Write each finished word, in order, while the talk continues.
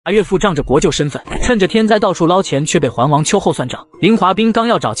岳父仗着国舅身份，趁着天灾到处捞钱，却被桓王秋后算账。林华斌刚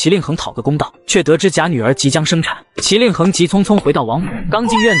要找麒麟恒讨个公道，却得知假女儿即将生产。麒麟恒急匆匆回到王府，刚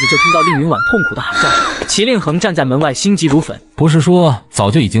进院子就听到令云婉痛苦的喊叫声。麒麟恒站在门外，心急如焚。不是说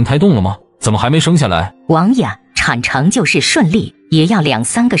早就已经胎动了吗？怎么还没生下来？王爷，产程就是顺利，也要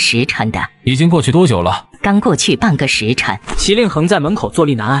2-3个时辰的。已经过去多久了？刚过去半个时辰。麒麟恒在门口坐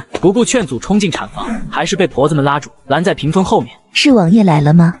立难安，不顾劝阻冲进产房，还是被婆子们拉住，拦在屏风后面。是王爷来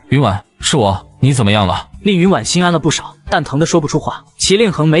了吗？云婉，是我，你怎么样了？令云婉心安了不少，但疼得说不出话。麒麟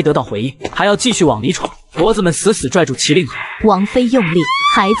恒没得到回应，还要继续往里闯。婆子们死死拽住麒麟恒。王妃用力，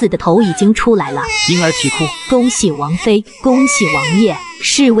孩子的头已经出来了。婴儿啼哭，恭喜王妃，恭喜王爷，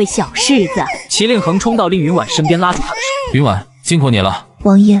是位小世子。麒麟恒冲到令云婉身边，拉住她的手。云婉，辛苦你了。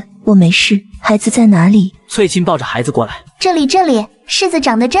王爷，我没事，孩子在哪里？翠青抱着孩子过来。这里，柿子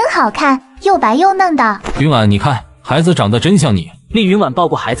长得真好看，又白又嫩的。云婉，你看，孩子长得真像你。令云婉抱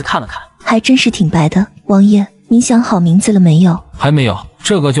过孩子看了看，还真是挺白的。王爷，您想好名字了没有？还没有，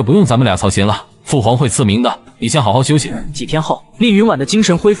这个就不用咱们俩操心了，父皇会赐名的，你先好好休息。几天后，令云婉的精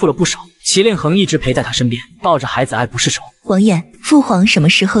神恢复了不少，麒麟恒一直陪在她身边，抱着孩子爱不释手。王爷，父皇什么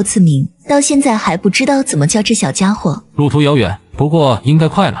时候赐名？到现在还不知道怎么叫这小家伙。路途遥远，不过应该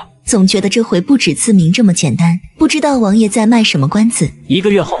快了。总觉得这回不止赐名这么简单，不知道王爷在卖什么关子。1个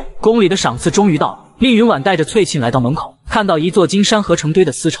月后，宫里的赏赐终于到了。令云婉带着翠沁来到门口，看到一座金山合成堆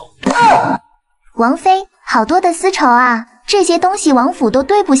的丝绸。王妃，好多的丝绸啊，这些东西王府都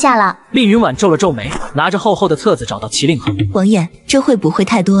堆不下了。令云婉皱了皱眉，拿着厚厚的册子找到麒麟恒。王爷，这会不会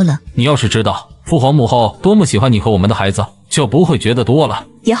太多了？你要是知道父皇母后多么喜欢你和我们的孩子，就不会觉得多了。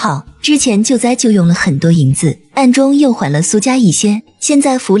也好，之前救灾就用了很多银子，暗中又还了苏家一些，现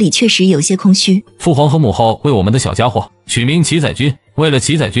在府里确实有些空虚。父皇和母后为我们的小家伙取名齐载君，为了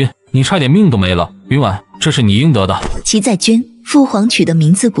齐载君，你差点命都没了。云婉，这是你应得的。齐载君，父皇取的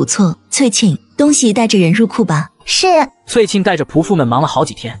名字不错。翠沁，东西带着人入库吧。是。翠沁带着仆妇们忙了好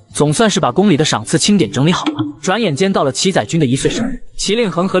几天，总算是把宫里的赏赐清点整理好了。转眼间到了齐载君的1岁生日，麒麟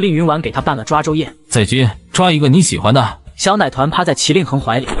恒和令云婉给他办了抓周宴。载君，抓一个你喜欢的。小奶团趴在麒麟恒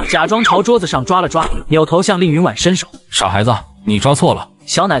怀里，假装朝桌子上抓了抓，扭头向令云婉伸手。傻孩子，你抓错了。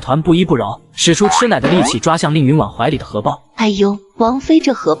小奶团不依不饶，使出吃奶的力气抓向令云婉怀里的荷包。哎呦，王妃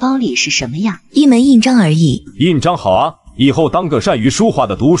这荷包里是什么呀？一枚印章而已。印章好啊，以后当个善于书画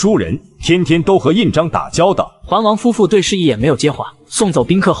的读书人，天天都和印章打交道。桓王夫妇对视一眼没有接话。送走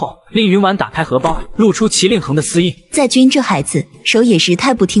宾客后，令云婉打开荷包，露出麒麟恒的私印。载君这孩子手也是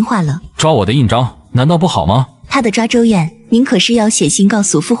太不听话了，抓我的印章难道不好吗？他的抓周宴，您可是要写信告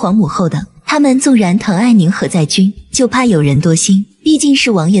诉父皇母后的。他们纵然疼爱您和载君，就怕有人多心，毕竟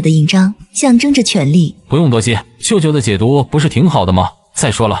是王爷的印章，象征着权力。不用多心，舅舅的解读不是挺好的吗？再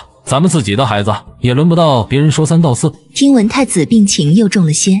说了，咱们自己的孩子也轮不到别人说3道4。听闻太子病情又重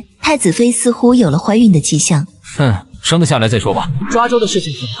了些，太子妃似乎有了怀孕的迹象。生得下来再说吧。抓周的事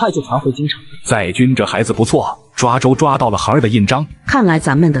情很快就传回京城。载君这孩子不错，抓周抓到了孩儿的印章。看来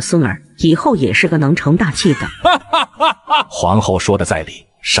咱们的孙儿以后也是个能成大器的。皇后说的在理，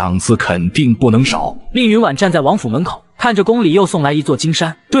赏赐肯定不能少。令云婉站在王府门口，看着宫里又送来一座金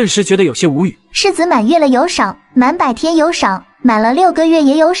山，顿时觉得有些无语。世子满月了有赏，满100天有赏，满了6个月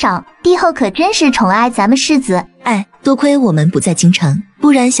也有赏，帝后可真是宠爱咱们世子。哎，多亏我们不在京城，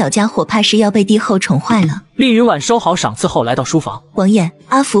不然小家伙怕是要被帝后宠坏了。令云婉收好赏赐后来到书房。王爷，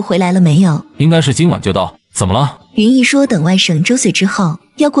阿福回来了没有？应该是今晚就到。怎么了？云姨说等外甥周岁之后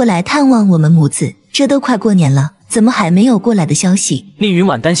要过来探望我们母子，这都快过年了，怎么还没有过来的消息？令云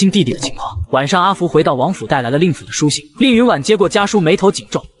婉担心弟弟的情况。晚上阿福回到王府带来了令府的书信，令云婉接过家书，眉头紧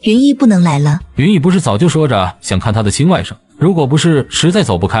皱。云姨不能来了。云姨不是早就说着想看她的亲外甥，如果不是实在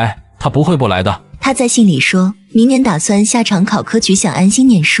走不开，她不会不来的。她在信里说明年打算下场考科举，想安心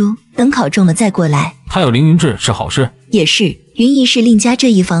念书，等考中了再过来。她有凌云志是好事。也是，云姨是令家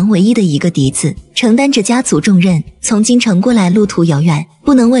这一房唯一的一个嫡子，承担着家族重任，从京城过来路途遥远，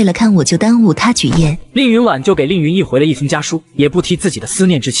不能为了看我就耽误她举业。令云婉就给令云逸回了一封家书，也不提自己的思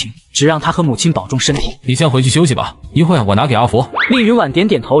念之情，只让他和母亲保重身体。你先回去休息吧，一会我拿给阿福。令云婉点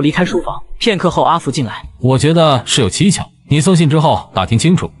点头离开书房。片刻后阿福进来，我觉得是有蹊跷，你送信之后打听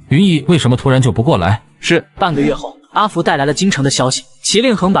清楚，云逸为什么突然就不过来。是。半个月后，阿福带来了京城的消息。麒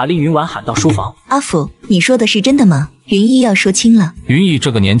麟恒把令云婉喊到书房。阿福，你说的是真的吗？云逸要说清了。云逸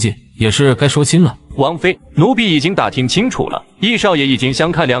这个年纪也是该说清了。王妃，奴婢已经打听清楚了，易少爷已经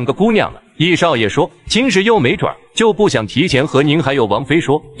相看2个姑娘了。易少爷说今时又没准，就不想提前和您还有王妃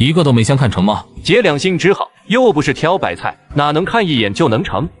说。一个都没相看成吗？姐两性之好，又不是挑白菜，哪能看一眼就能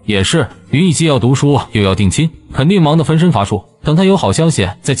成？也是，云逸既要读书又要定亲，肯定忙得分身乏术。等他有好消息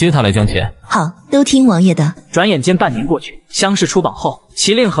再接他来将钱。好，都听王爷的。转眼间半年过去，乡试出榜后，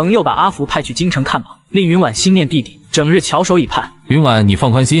齐令恒又把阿福派去京城看榜，令云婉心念弟弟，整日翘首以盼。云婉，你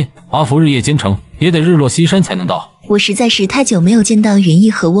放宽心，阿福日夜兼程，也得日落西山才能到。我实在是太久没有见到云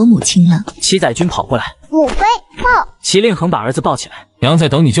逸和我母亲了。齐载君跑过来，母妃抱。齐令恒把儿子抱起来，娘在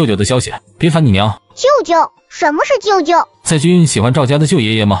等你舅舅的消息，别烦你娘。舅舅？什么是舅舅？载君喜欢赵家的舅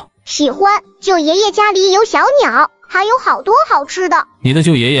爷爷吗？喜欢，舅爷爷家里有小鸟，还有好多好吃的。你的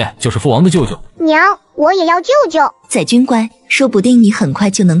舅爷爷就是父王的舅舅。娘，我也要舅舅。载君乖，说不定你很快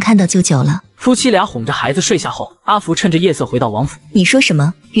就能看到舅舅了。夫妻俩哄着孩子睡下后，阿福趁着夜色回到王府。你说什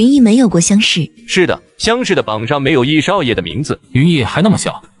么？云逸没有过乡试？是的，乡试的榜上没有易少爷的名字。云逸还那么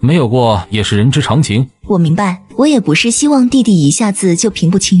小，没有过也是人之常情。我明白，我也不是希望弟弟一下子就平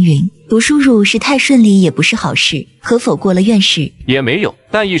步青云，读书入试太顺利也不是好事。可否过了院试？也没有，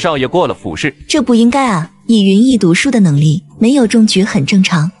但易少爷过了府试。这不应该啊！以云逸读书的能力，没有中举很正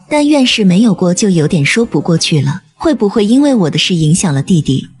常，但院试没有过就有点说不过去了。会不会因为我的事影响了弟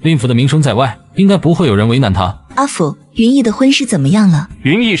弟？令府的名声在外，应该不会有人为难他。阿福，云逸的婚事怎么样了？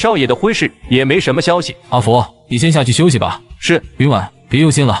云逸少爷的婚事也没什么消息。阿福，你先下去休息吧。是。云婉，别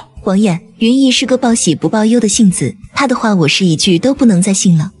忧心了。王爷，云逸是个报喜不报忧的性子，他的话我是一句都不能再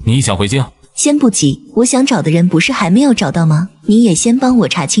信了。你想回京？先不急，我想找的人不是还没有找到吗？你也先帮我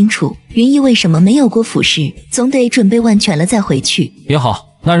查清楚，云逸为什么没有过府试，总得准备万全了再回去。也好，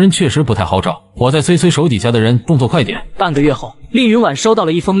那人确实不太好找，我再催手底下的人动作快点。半个月后，令云婉收到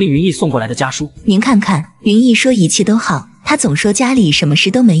了一封令云逸送过来的家书。您看看，云逸说一切都好，他总说家里什么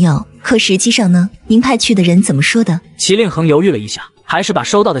事都没有，可实际上呢？您派去的人怎么说的？齐令恒犹豫了一下，还是把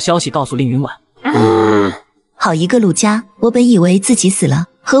收到的消息告诉令云婉。好一个陆家，我本以为自己死了，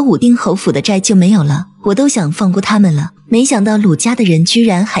和武定侯府的债就没有了，我都想放过他们了，没想到陆家的人居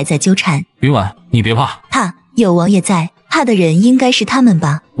然还在纠缠。云婉，你别怕。怕？有王爷在，怕的人应该是他们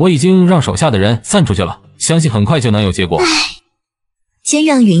吧？我已经让手下的人散出去了，相信很快就能有结果。先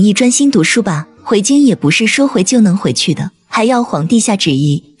让云逸专心读书吧，回京也不是说回就能回去的，还要皇帝下旨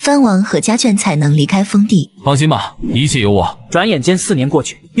意，藩王和家眷才能离开封地。放心吧，一切有我。转眼间4年过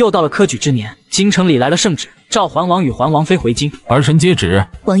去，又到了科举之年，京城里来了圣旨，召桓王与桓王妃回京。儿臣接旨。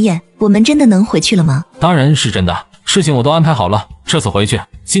王爷，我们真的能回去了吗？当然是真的，事情我都安排好了，这次回去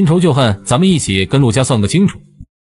新仇旧恨咱们一起跟陆家算个清楚。